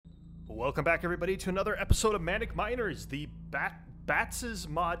Welcome back, everybody, to another episode of Manic Miners, the Bats'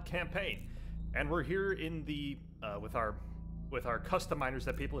 mod campaign, and we're here in the with our custom miners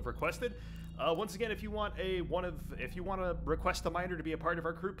that people have requested. Once again, if you want to request a miner to be a part of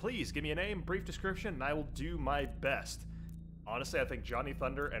our crew, please give me a name, brief description, and I will do my best. Honestly, I think Johnny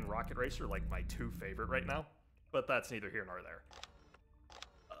Thunder and Rocket Racer are like my two favorite right now, but that's neither here nor there.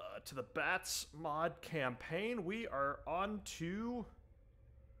 To the Bats mod campaign, we are on to.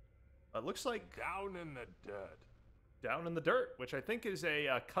 It looks like Down in the Dirt. Down in the Dirt, which I think is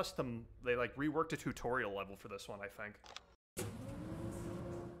a custom. They like reworked a tutorial level for this one, I think.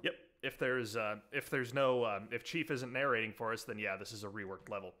 Yep. If Chief isn't narrating for us, then yeah, this is a reworked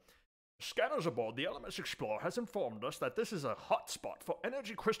level. Scanners aboard the LMS Explorer has informed us that this is a hotspot for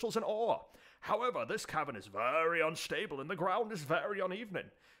energy crystals and ore. However, this cavern is very unstable and the ground is very uneven.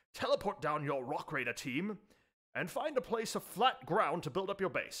 Teleport down your Rock Raider team and find a place of flat ground to build up your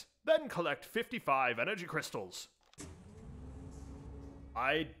base. Then collect 55 energy crystals.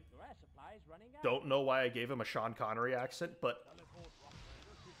 I don't know why I gave him a Sean Connery accent, but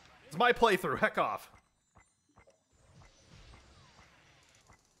it's my playthrough, heck off.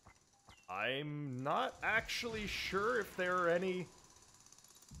 I'm not actually sure if there are any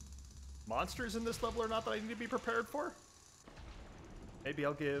monsters in this level or not that I need to be prepared for. Maybe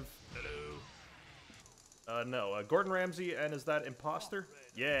I'll give... Hello. No, Gordon Ramsay, and is that Imposter?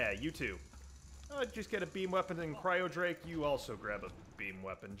 Yeah, you two. Just get a beam weapon and Cryo Drake, you also grab a beam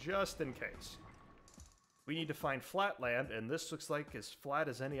weapon, just in case. We need to find flat land, and this looks like as flat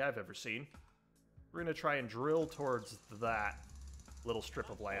as any I've ever seen. We're gonna try and drill towards that little strip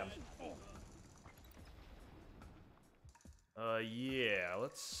of land. Yeah,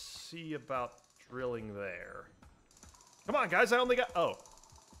 let's see about drilling there. Come on, guys, I only got... Oh.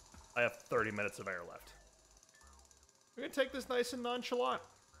 I have 30 minutes of air left. We're gonna take this nice and nonchalant.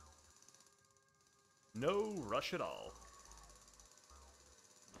 No rush at all.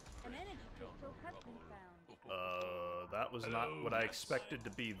 An energy crystal has been found. That was not what I expected to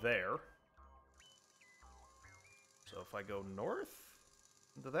be there. So if I go north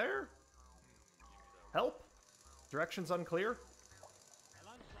into there? Help? Direction's unclear?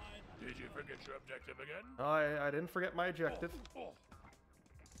 Did you forget your objective again? I didn't forget my objective.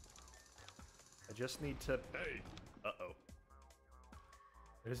 I just need to... Hey. Uh-oh.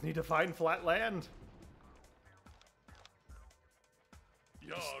 I just need to find flat land.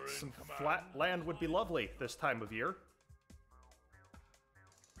 Some flat land would be lovely this time of year.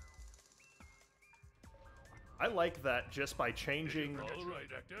 I like that just by changing...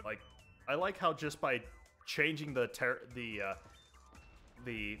 I like how just by changing the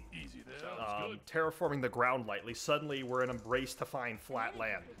terraforming the ground lightly, suddenly we're in a race to find flat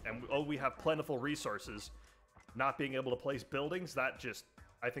land. And we have plentiful resources. Not being able to place buildings, I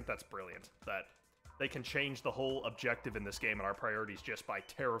think that's brilliant. That they can change the whole objective in this game and our priorities just by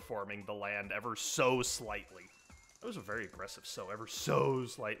terraforming the land ever so slightly. That was a very aggressive ever so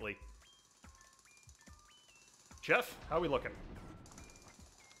slightly. Jeff, how are we looking?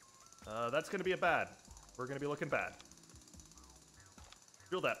 That's gonna be a bad. We're gonna be looking bad.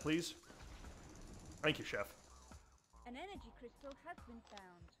 Drill that, please. Thank you, Chef. An energy crystal has been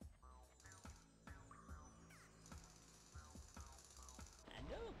found. A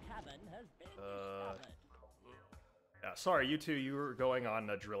new cavern has been discovered. Yeah, sorry, you two, you were going on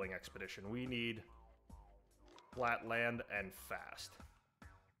a drilling expedition. We need flat land and fast.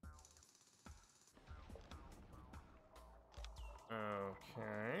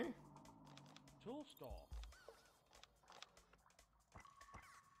 Okay. Tool store.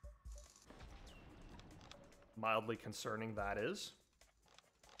 Mildly concerning, that is.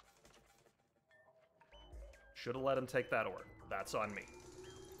 Should have let him take that ore. That's on me.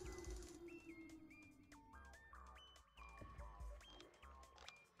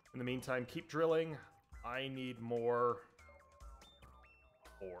 In the meantime, keep drilling. I need more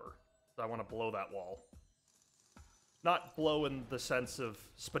ore. I want to blow that wall. Not blow in the sense of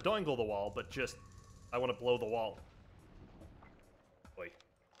spadoingle the wall, but just, I want to blow the wall. Wait.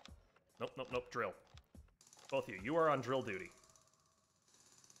 Nope, nope, nope, drill. Both of you, you are on drill duty.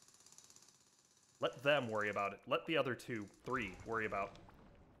 Let them worry about it. Let the other three worry about.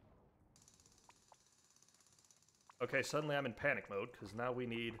 Okay, suddenly I'm in panic mode, because now we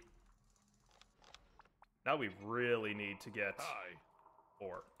need... Now we really need to get...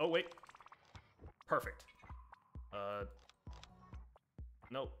 ore. Oh, wait. Perfect.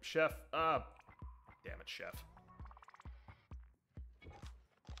 No, Chef. Damn it, Chef.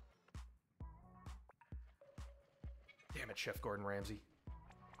 Damn it, Chef Gordon Ramsay.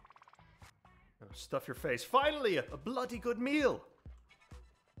 Stuff your face. Finally, a bloody good meal!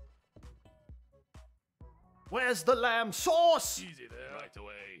 Where's the lamb sauce? Easy there. Right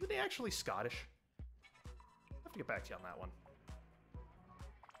away. Are they actually Scottish? I have to get back to you on that one.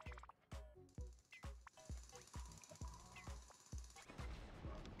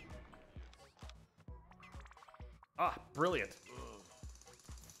 Ah, brilliant.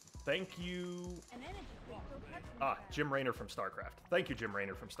 Thank you. An energy crystal has been Ah, found. Jim Raynor from StarCraft. Thank you, Jim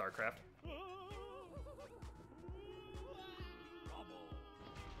Raynor from StarCraft.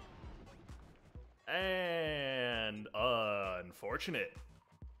 And unfortunate.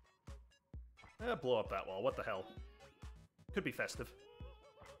 Blow up that wall. What the hell? Could be festive.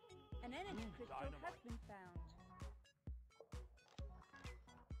 An energy crystal has been found.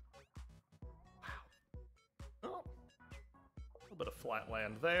 Oh. A little bit of flat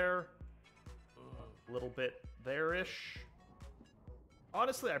land there. A little bit there-ish.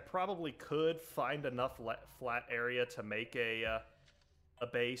 Honestly, I probably could find enough flat area to make a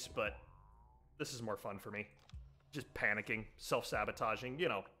base, but this is more fun for me. Just panicking, self-sabotaging, you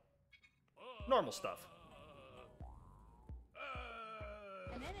know, normal stuff.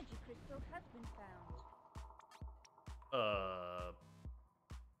 An energy crystal has been found.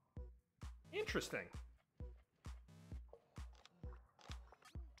 Interesting.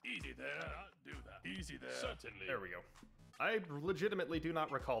 Easy there. Do that. Easy there. Certainly. There we go. I legitimately do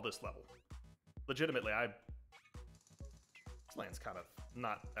not recall this level. Legitimately, this land's kind of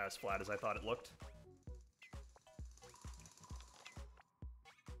not as flat as I thought it looked.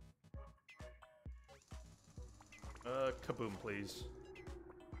 Kaboom, please.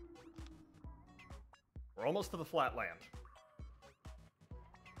 We're almost to the flat land.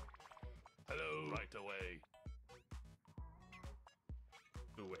 Hello. Right away.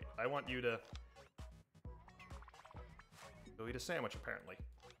 Ooh, wait. I want you to go eat a sandwich, apparently.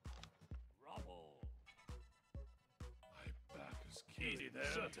 My back is easy there.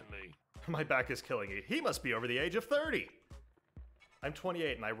 Certainly. My back is killing you. He must be over the age of 30. I'm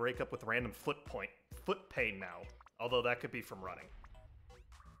 28 and I wake up with random foot pain now. Although that could be from running.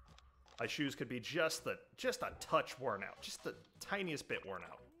 My shoes could be just a touch worn out. Just the tiniest bit worn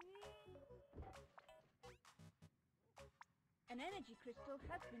out. An energy crystal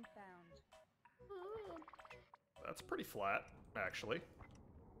has been found. That's pretty flat, actually.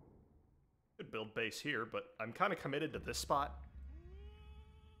 Could build base here, but I'm kind of committed to this spot.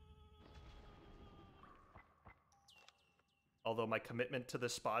 Although my commitment to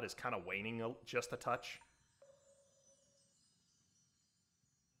this spot is kind of waning just a touch.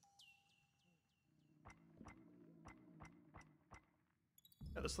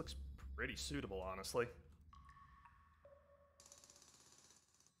 Yeah, this looks pretty suitable, honestly.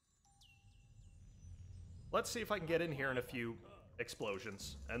 Let's see if I can get in here in a few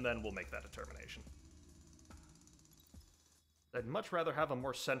explosions, and then we'll make that determination. I'd much rather have a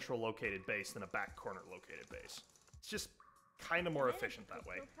more central located base than a back corner located base. It's just kind of more efficient that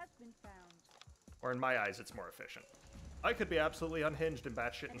way. Has been found. Or in my eyes, it's more efficient. I could be absolutely unhinged and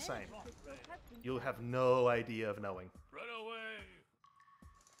batshit insane. Crystal has been You'll have no idea of knowing. Run away.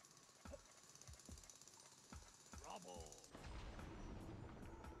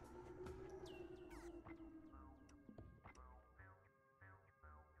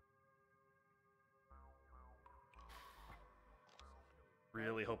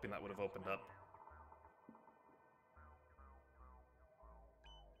 Really hoping that would have opened up.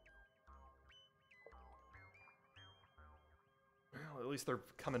 Well, at least they're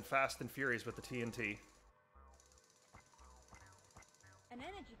coming fast and furious with the TNT. An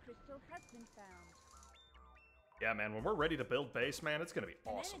energy crystal has been found. Yeah, man, when we're ready to build base, man, it's gonna be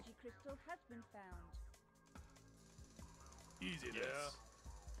An awesome. energy crystal has been found. Easy there.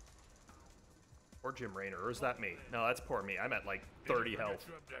 Or Jim Raynor, or is that me? No, that's poor me. I'm at like 30 health.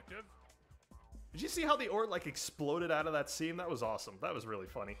 Your objective. Did you see how the ore like exploded out of that seam? That was awesome. That was really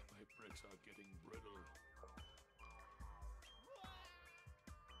funny. My bricks are getting brittle.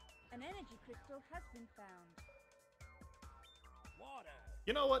 An energy crystal has been found. Water.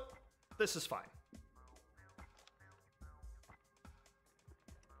 You know what? This is fine.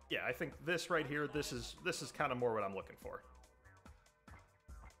 Yeah, I think this right here, this is kind of more what I'm looking for.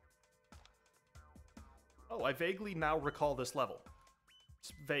 Oh, I vaguely now recall this level.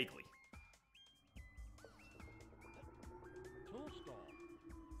 Just vaguely. Tool store.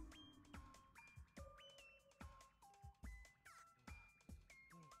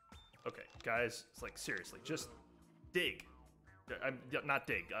 Okay, guys, it's like, seriously, just dig. Not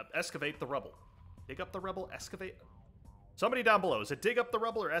dig, excavate the rubble. Dig up the rubble, excavate? Somebody down below, is it dig up the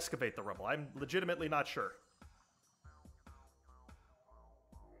rubble or excavate the rubble? I'm legitimately not sure.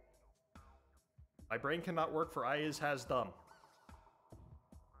 My brain cannot work for I is has dumb.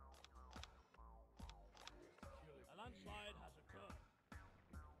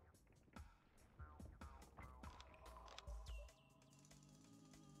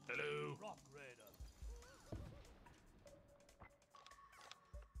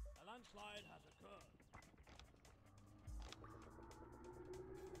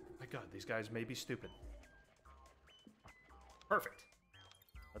 God, these guys may be stupid. Perfect.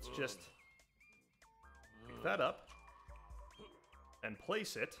 Let's just pick that up and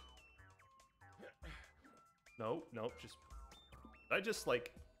place it. No, no, just... I just,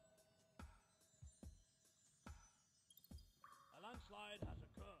 like... A landslide has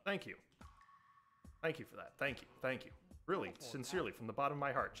occurred. Thank you. Thank you for that. Thank you. Thank you. Really, sincerely, from the bottom of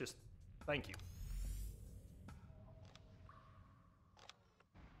my heart, just thank you.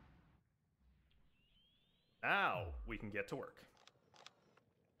 Now we can get to work.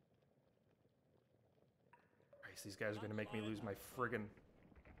 Christ, these guys are going to make me lose my friggin'...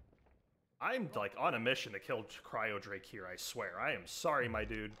 I'm, like, on a mission to kill Cryo Drake here, I swear. I am sorry, my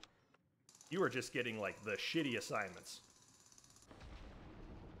dude. You are just getting, like, the shitty assignments.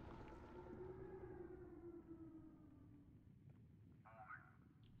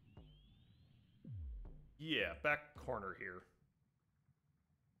 Yeah, back corner here.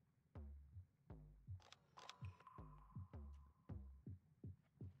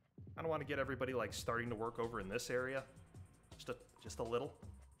 I don't want to get everybody, like, starting to work over in this area. Just a little.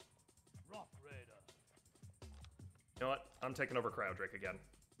 Rock Raider. You know what? I'm taking over Cryo Drake again.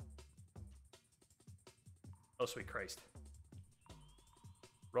 Oh, sweet Christ.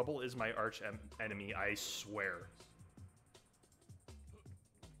 Rubble is my arch enemy, I swear.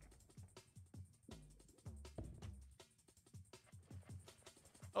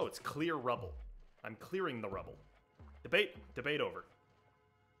 Oh, it's clear rubble. I'm clearing the rubble. Debate over.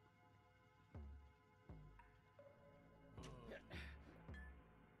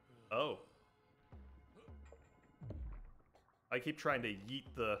 Oh. I keep trying to yeet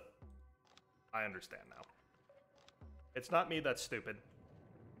the... I understand now. It's not me that's stupid.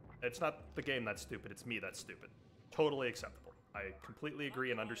 It's not the game that's stupid, it's me that's stupid. Totally acceptable. I completely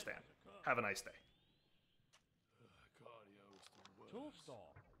agree and understand. Have a nice day. Tool store.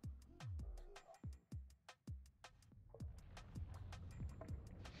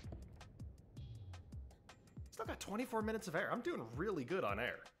 Still got 24 minutes of air. I'm doing really good on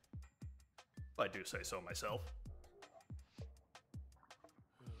air. If I do say so myself.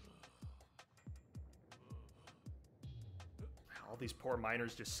 All these poor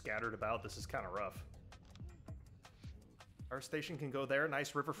miners just scattered about. This is kind of rough. Our station can go there.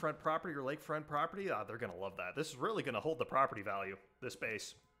 Nice riverfront property or lakefront property. Ah, they're going to love that. This is really going to hold the property value, this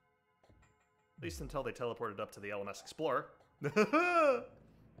base. At least until they teleported up to the LMS Explorer.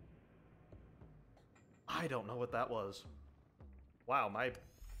 I don't know what that was. Wow, my...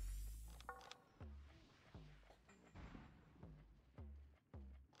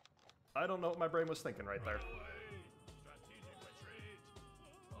 I don't know what my brain was thinking right there.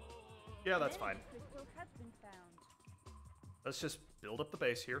 Yeah, that's fine. Crystal has been found. Let's just build up the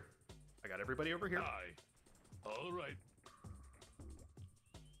base here. I got everybody over here. Aye. All right.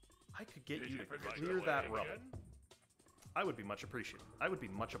 I could get you to forget clear your that name rubble. again? I would be much appreciated. I would be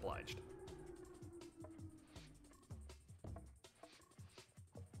much obliged.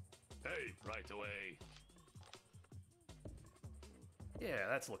 Hey, right away. Yeah,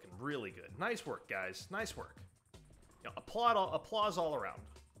 that's looking really good. Nice work, guys. Nice work. You know, applause all around.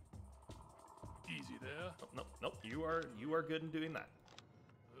 Easy there. Nope, nope. You are good in doing that.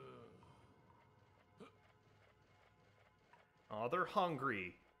 Oh, they're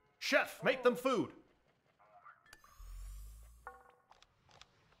hungry. Chef, make them food. I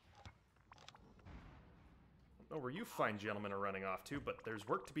don't know where you fine gentlemen are running off to, but there's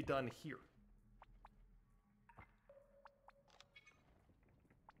work to be done here.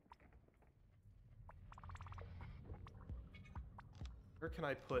 Where can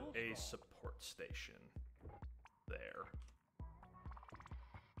I put a support station? There.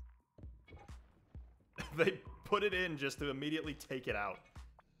 They put it in just to immediately take it out.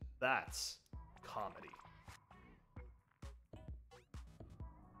 That's comedy.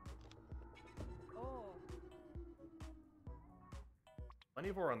 Oh, Plenty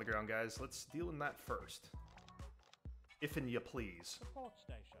of ore on the ground, guys. Let's deal in that first. If and you please. Support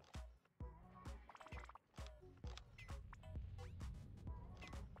station.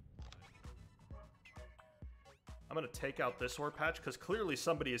 I'm going to take out this ore patch, because clearly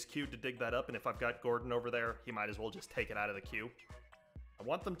somebody is queued to dig that up, and if I've got Gordon over there, he might as well just take it out of the queue. I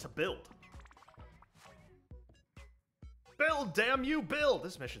want them to build. Build, damn you, build!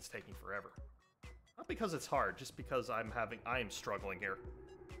 This mission's taking forever. Not because it's hard, just because I am struggling here.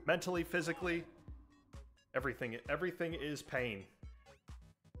 Mentally, physically, everything is pain.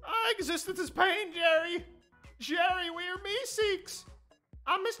 Existence is pain, Jerry! Jerry, we are Meeseeks!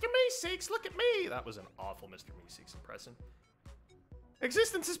 I'm Mr. Meeseeks, look at me! That was an awful Mr. Meeseeks impression.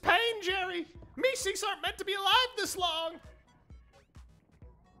 Existence is pain, Jerry! Meeseeks aren't meant to be alive this long!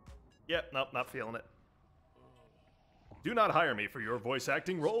 Yep, nope, not feeling it. Do not hire me for your voice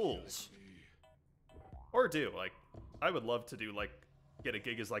acting roles. Or do, like, I would love to do, like, get a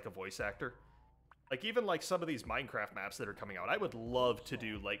gig as, like, a voice actor. Like, even, like, some of these Minecraft maps that are coming out, I would love to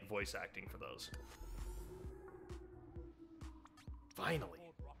do, like, voice acting for those. Finally.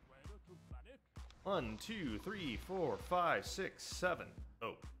 1, 2, 3, 4, 5, 6, 7.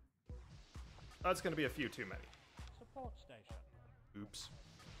 Oh. That's gonna be a few too many. Support station. Oops.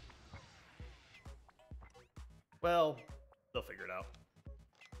 Well, they'll figure it out.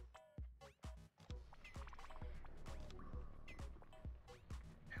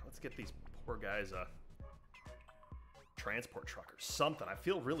 Yeah, let's get these poor guys a transport truck or something. I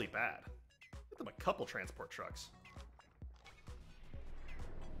feel really bad. Get them a couple transport trucks.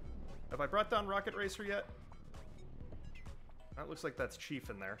 Have I brought down Rocket Racer yet? That looks like that's Chief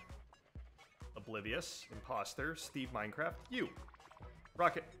in there. Oblivious, Imposter, Steve Minecraft, you.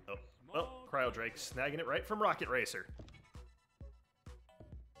 Rocket. Oh, well, Cryo Drake snagging it right from Rocket Racer.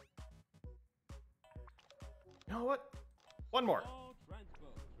 You know what? One more.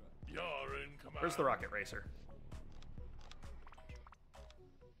 You're in command. Where's the Rocket Racer?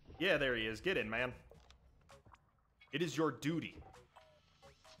 Yeah, there he is. Get in, man. It is your duty.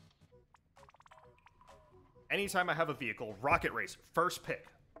 Anytime I have a vehicle, Rocket Racer, first pick.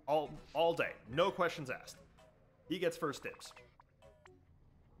 All day. No questions asked. He gets first dibs.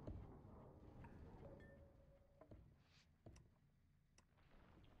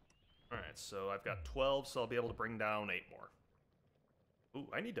 Alright, so I've got 12, so I'll be able to bring down 8 more. Ooh,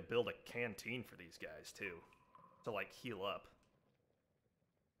 I need to build a canteen for these guys, too. To, like, heal up.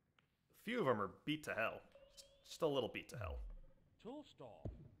 A few of them are beat to hell. Just a little beat to hell. Tool store.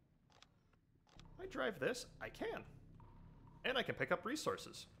 If I drive this, I can. And I can pick up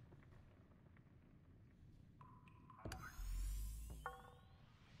resources.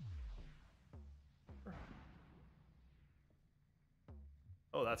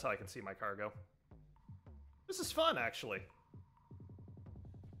 Oh, that's how I can see my cargo. This is fun, actually.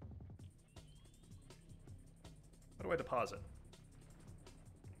 How do I deposit?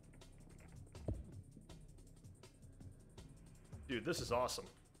 Dude, this is awesome.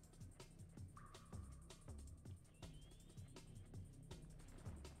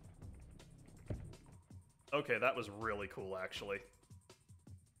 Okay, that was really cool, actually.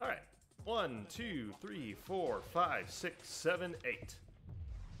 Alright. 1, 2, 3, 4, 5, 6, 7, 8.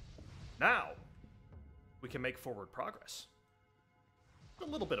 Now, we can make forward progress. A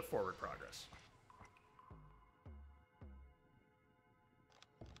little bit of forward progress.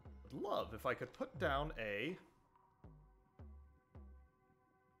 Would love if I could put down a...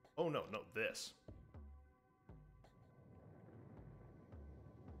 Oh no, this.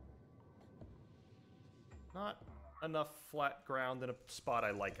 Not enough flat ground in a spot I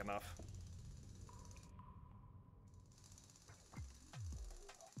like enough.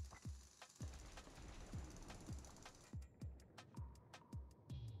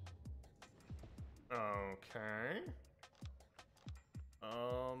 Okay.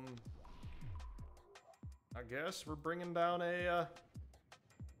 I guess we're bringing down a,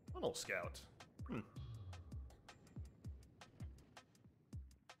 tunnel scout.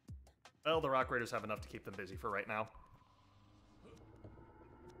 Well, the Rock Raiders have enough to keep them busy for right now.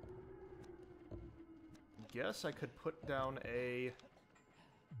 Guess I could put down a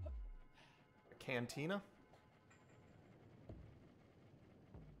cantina.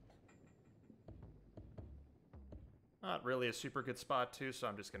 Not really a super good spot, too, so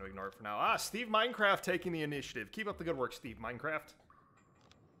I'm just going to ignore it for now. Ah, Steve Minecraft taking the initiative. Keep up the good work, Steve Minecraft.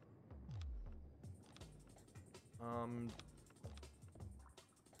 I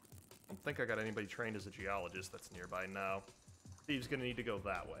don't think I got anybody trained as a geologist that's nearby now. Steve's going to need to go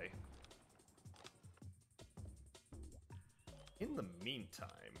that way. In the meantime...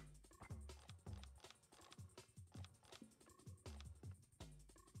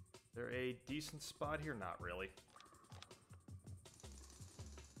 Is there a decent spot here? Not really.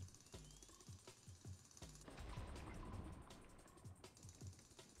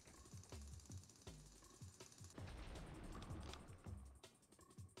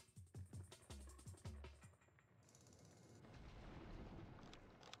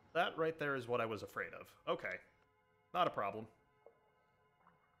 That right there is what I was afraid of. Okay. Not a problem.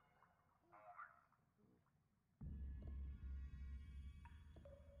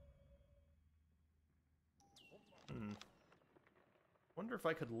 Wonder if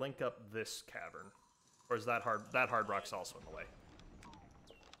I could link up this cavern. Or is that hard rock's also in the way?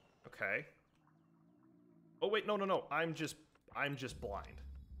 Okay. Oh wait, no. I'm just blind.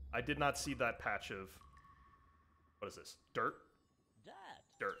 I did not see that patch of... What is this? Dirt? Dad.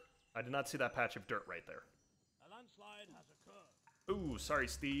 Dirt. I did not see that patch of dirt right there. A landslide has occurred. Ooh, sorry,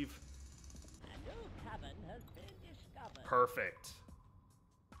 Steve. A new cavern has been discovered. Perfect.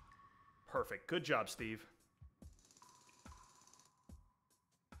 Perfect. Good job, Steve.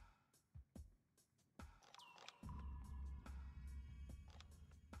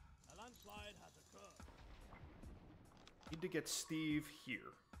 A landslide has occurred. Need to get Steve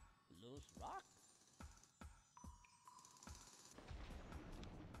here. Loose rock.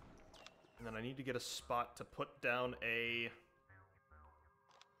 And then I need to get a spot to put down a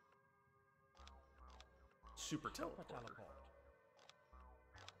super teleporter.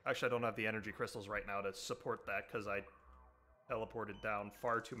 Actually, I don't have the energy crystals right now to support that because I teleported down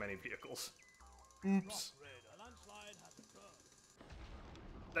far too many vehicles. Oops. A landslide has occurred.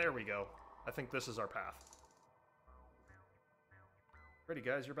 There we go. I think this is our path. Ready,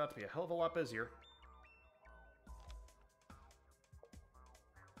 guys, you're about to be a hell of a lot busier.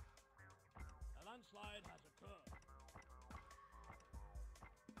 A landslide has occurred.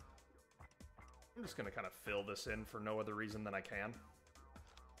 I'm just gonna kind of fill this in for no other reason than I can.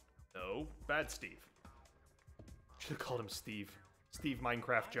 No, bad Steve. Should have called him Steve. Steve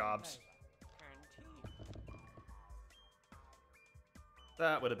Minecraft Jobs.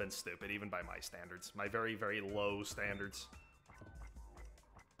 That would have been stupid, even by my standards. My very, very low standards.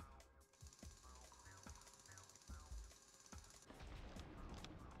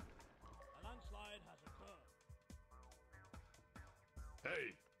 A landslide has occurred.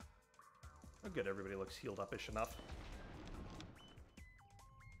 Hey, Oh, good, everybody looks healed up-ish enough.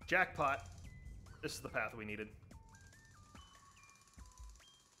 Jackpot! This is the path we needed.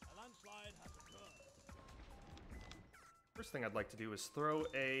 A landslide has occurred. First thing I'd like to do is throw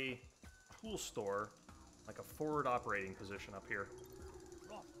a tool store, like a forward operating position up here.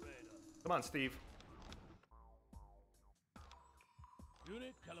 Rock Raider. Come on, Steve.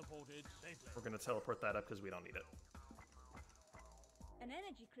 Unit teleported safely. We're gonna teleport that up because we don't need it. An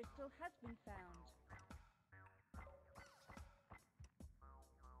energy crystal has been found.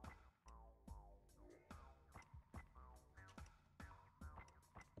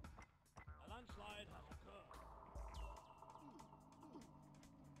 A landslide has occurred.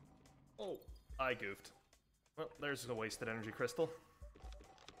 Oh, I goofed. Well, there's a wasted energy crystal.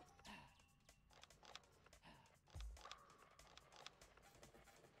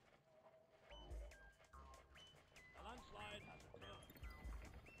 A landslide has occurred.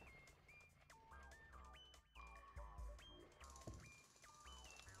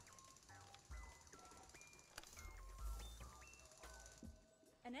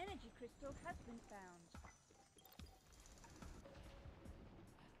 An energy crystal has been found.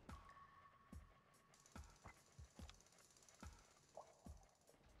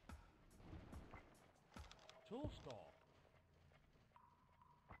 Tool store.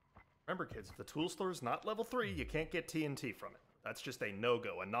 Remember, kids, if the tool store's not level 3, you can't get TNT from it. That's just a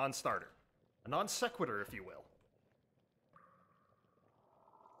no-go, a non-starter. A non-sequitur, if you will.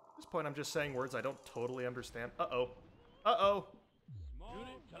 At this point, I'm just saying words I don't totally understand. Uh-oh. Uh-oh.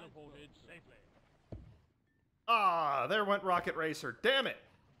 Unit teleported safely. Ah, there went Rocket Racer. Damn it!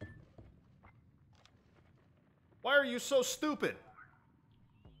 Why are you so stupid?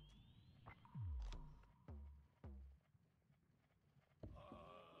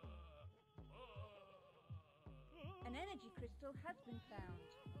 An energy crystal has been found.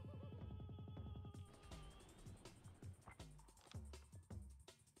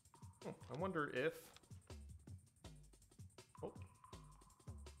 I wonder if... Oh.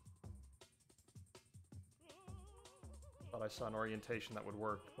 Thought I saw an orientation that would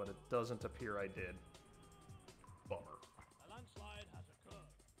work, but it doesn't appear I did. Bummer. A landslide has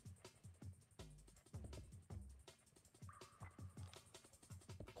occurred.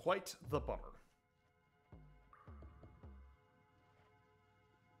 Quite the bummer.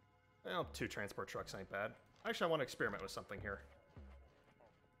 Well, 2 transport trucks ain't bad. Actually, I want to experiment with something here.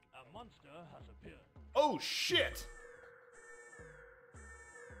 A monster has appeared. Oh, shit!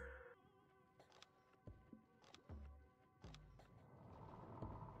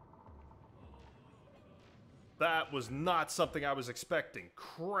 That was not something I was expecting.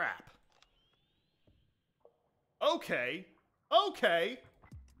 Crap. Okay. Okay.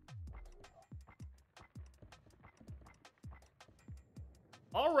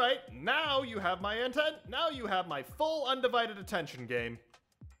 All right, now you have my intent. Now you have my full undivided attention, game.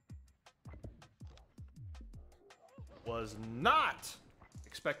 Was not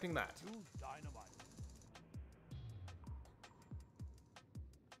expecting that. Use dynamite.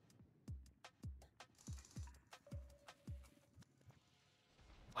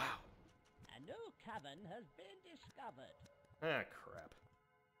 Wow. A new cavern has been discovered. Ah, crap.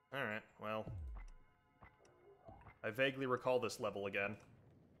 Alright, well. I vaguely recall this level again.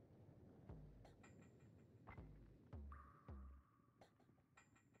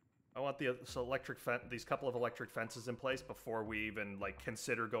 I want these couple of electric fences in place before we even, like,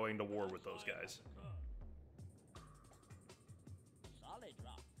 consider going to war with those guys. Solid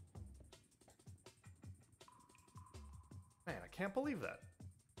rock. Man, I can't believe that.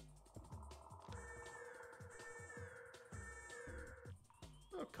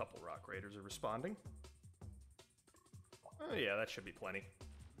 A couple rock raiders are responding. Oh yeah, that should be plenty.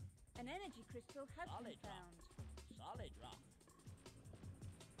 An energy crystal has been Solid rock. found. Solid rock.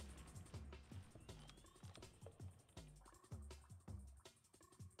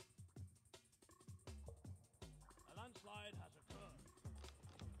 A landslide has occurred.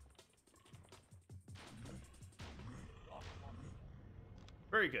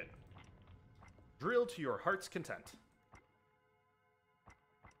 Very good. Drill to your heart's content.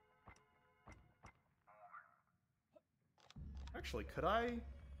 Actually, could I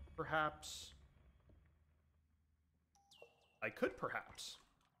perhaps... I could perhaps.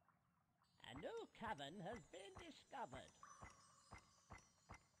 A new cavern has been discovered.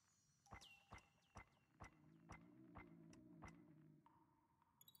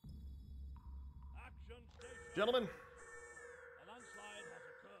 Action station. Gentlemen, A landslide has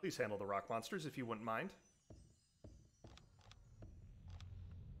occurred. please handle the rock monsters if you wouldn't mind.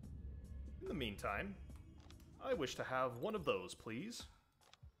 In the meantime, I wish to have one of those, please.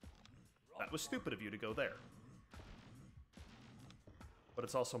 That was stupid of you to go there. But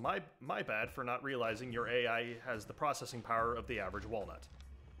it's also my bad for not realizing your AI has the processing power of the average walnut.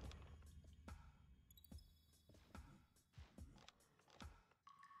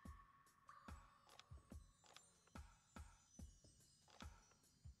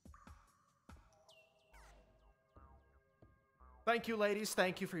 Thank you, ladies.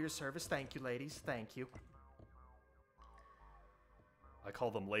 Thank you for your service. Thank you, ladies. Thank you. I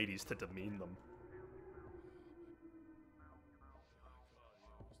call them ladies to demean them.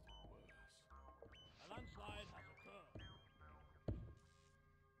 A landslide has occurred.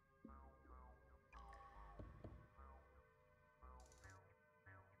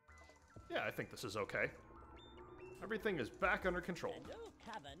 Yeah, I think this is okay. Everything is back under control. A new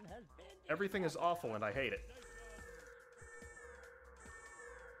cavern has been Everything is awful and I hate it.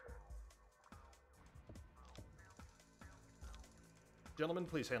 Gentlemen,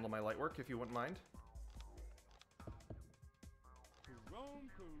 please handle my light work if you wouldn't mind. to Rome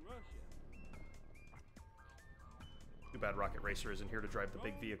to Russia. Too bad Rocket Racer isn't here to drive the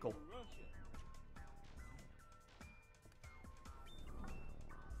big vehicle. To Russia.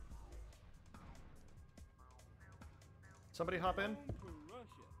 Somebody hop in? Rome to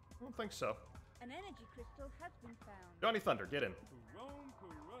Russia. I don't think so. An energy crystal has been found. Johnny Thunder, get in. To Rome to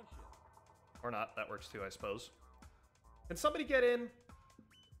Russia. Or not, that works too, I suppose. Can somebody get in?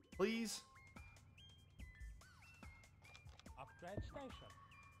 Please? Upgrade station.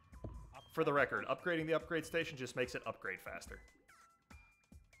 For the record, upgrading the upgrade station just makes it upgrade faster.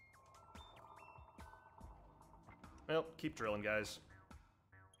 Well, keep drilling, guys.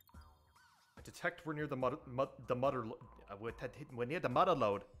 I detect we're near the we're near the mother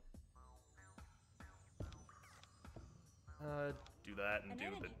lode. Do that and An do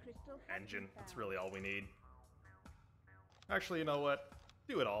energy the crystal has engine. been That's found. really all we need. Actually, you know what?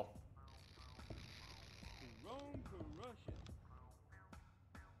 Do it all. To Rome to Russia.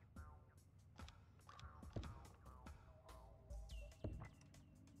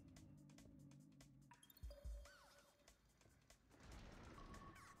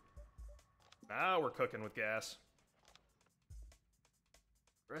 Now we're cooking with gas.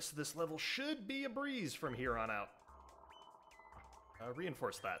 The rest of this level should be a breeze from here on out.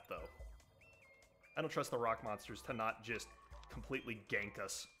 Reinforce that, though. I don't trust the rock monsters to not just completely gank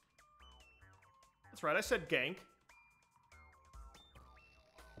us. That's right, I said gank.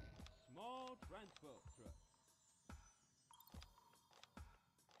 Small transport truck.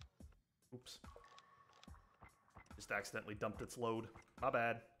 Oops. Just accidentally dumped its load. My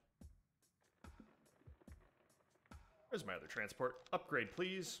bad. Where's my other transport? Upgrade,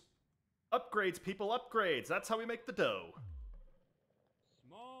 please. Upgrades, people, upgrades. That's how we make the dough.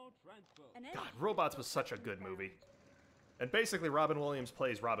 Small transport. An God, energy Robots crystal was such a has been good found. movie. And basically, Robin Williams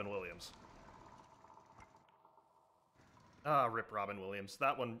plays Robin Williams. Ah, rip Robin Williams.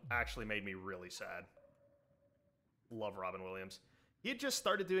 That one actually made me really sad. Love Robin Williams. He had just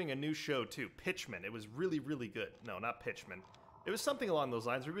started doing a new show, too. Pitchman. It was really, really good. No, not Pitchman. It was something along those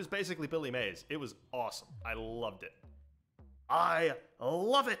lines where he was basically Billy Mays. It was awesome. I loved it. I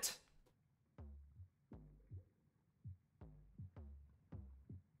love it!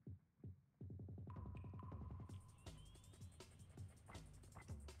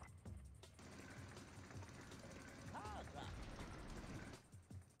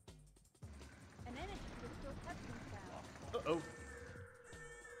 Uh-oh.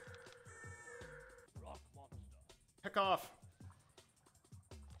 Rock monster. Heck off.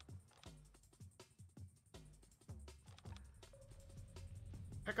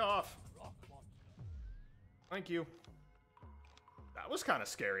 Heck off. Rock monster. Thank you. That was kind of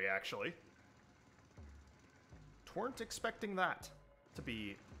scary, actually. Weren't expecting that to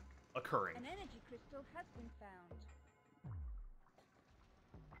be occurring. An energy crystal has been found.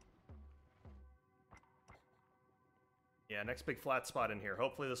 Yeah, next big flat spot in here.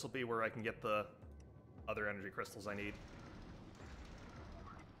 Hopefully this will be where I can get the other energy crystals I need.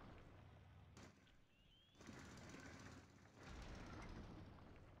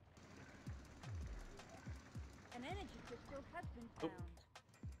 An energy crystal has been found.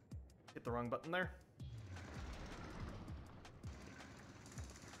 Hit the wrong button there.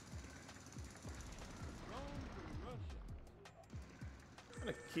 I'm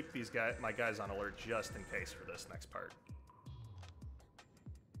gonna keep these my guys on alert just in case for this next part.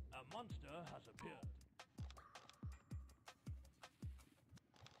 A monster has appeared.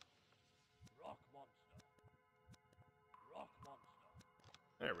 Rock monster. Rock monster.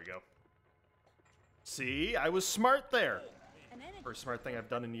 There we go. See, I was smart there. An energy First smart thing I've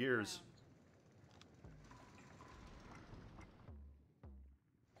done in years.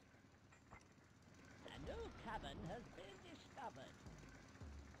 A new cabin has been discovered.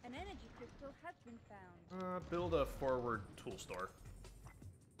 An energy crystal has been found. Build a forward tool store.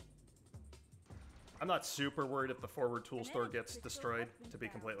 I'm not super worried if the forward tool store gets destroyed, to be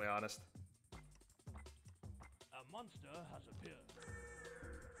completely honest. A monster has appeared.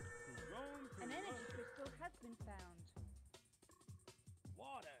 An energy crystal has been found.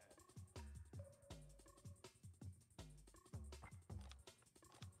 Water.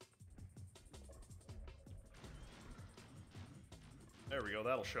 There we go,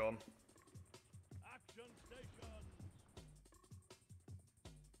 that'll show them. Action stations.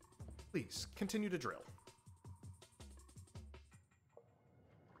 Please, continue to drill.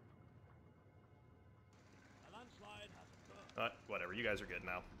 A landslide has occurred. Whatever, you guys are good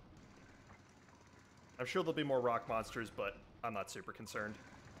now. I'm sure there'll be more rock monsters, but I'm not super concerned.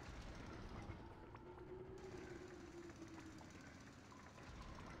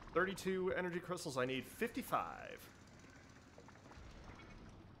 $32 energy crystals, I need 55.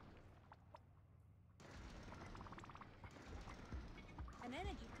 An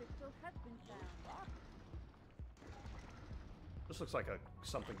energy crystal has been found. This looks like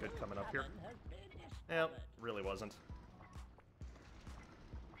something good coming up here. Cabin has been Yeah, discovered. really wasn't.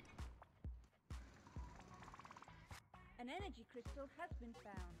 An energy crystal has been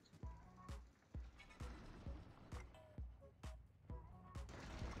found.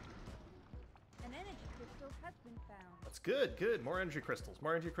 An energy crystal has been found. That's good, good. More energy crystals.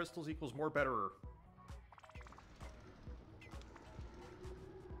 More energy crystals equals more betterer.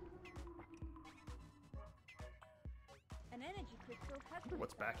 An energy crystal has I wonder been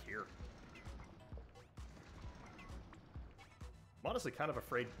what's found. back here. I'm honestly kind of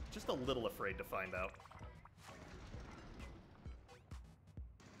afraid, just a little afraid to find out.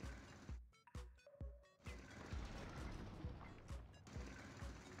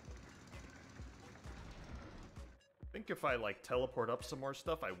 I think if I, like, teleport up some more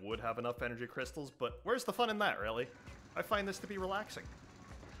stuff, I would have enough energy crystals, but where's the fun in that, really? I find this to be relaxing.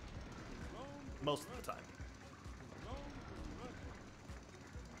 Most of the time.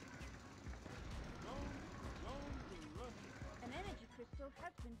 An energy crystal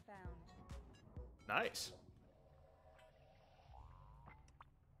has been found. Nice.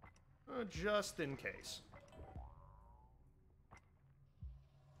 Just in case.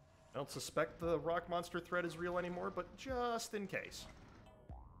 I don't suspect the rock monster threat is real anymore, but just in case.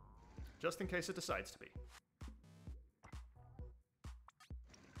 Just in case it decides to be.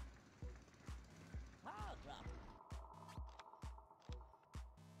 Paragraph.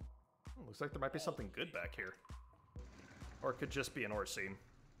 Looks like there might be something good back here. Or it could just be an ore seam.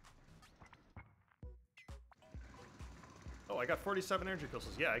 Oh, I got 47 energy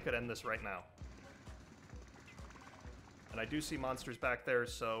crystals. Yeah, I could end this right now. And I do see monsters back there,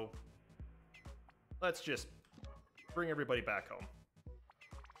 so let's just bring everybody back home.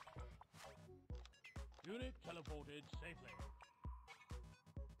 Unit teleported safely.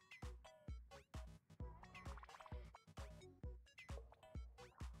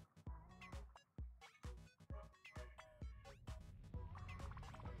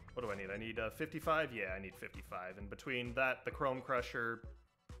 What do I need? I need 55? Yeah, I need 55. And between that, the Chrome Crusher,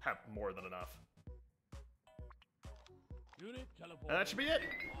 have more than enough. Unit teleported. And that should be it!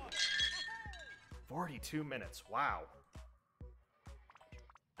 42 minutes, wow.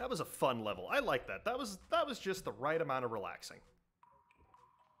 That was a fun level. I like that. That was just the right amount of relaxing.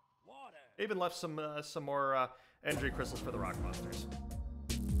 Water. Even left some more energy crystals for the rock monsters.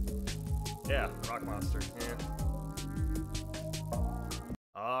 Yeah, rock monster. Yeah.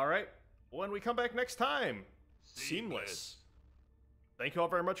 All right. When we come back next time, Seamless. Thank you all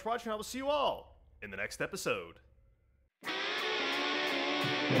very much for watching. I will see you all in the next episode.